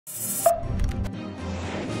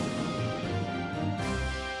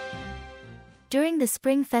During the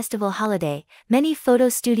Spring Festival holiday, many photo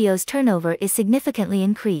studios' turnover is significantly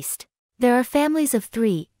increased. There are families of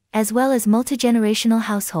 3, as well as multigenerational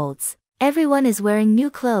households. Everyone is wearing new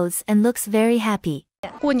clothes and looks very happy.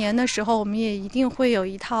 过年的时候，我们也一定会有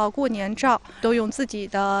一套过年照，都用自己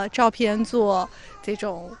的照片做这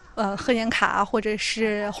种贺年卡或者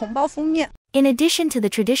是红包封面。In addition to the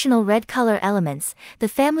traditional red color elements, the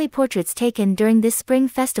family portraits taken during this Spring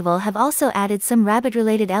Festival have also added some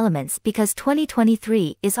rabbit-related elements because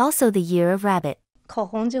 2023 is also the year of rabbit. 口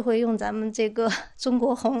红就会用咱们这个中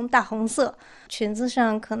国红大红色，裙子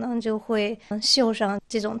上可能就会绣上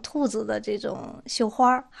这种兔子的这种绣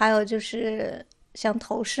花，还有就是像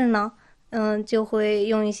头饰呢，就会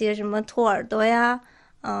用一些什么兔耳朵呀。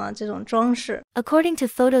这种装饰。According to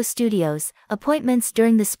photo studios, appointments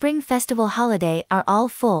during the Spring Festival holiday are all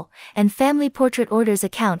full, and family portrait orders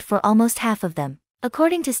account for almost half of them.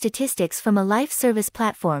 According to statistics from a life service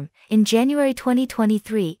platform, in January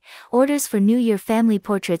 2023, orders for New Year family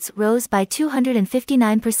portraits rose by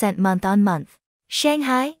 259% month-on-month.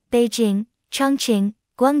 Shanghai, Beijing, Chongqing,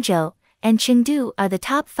 Guangzhou, and Chengdu are the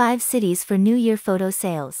top 5 cities for New Year photo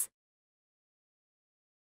sales.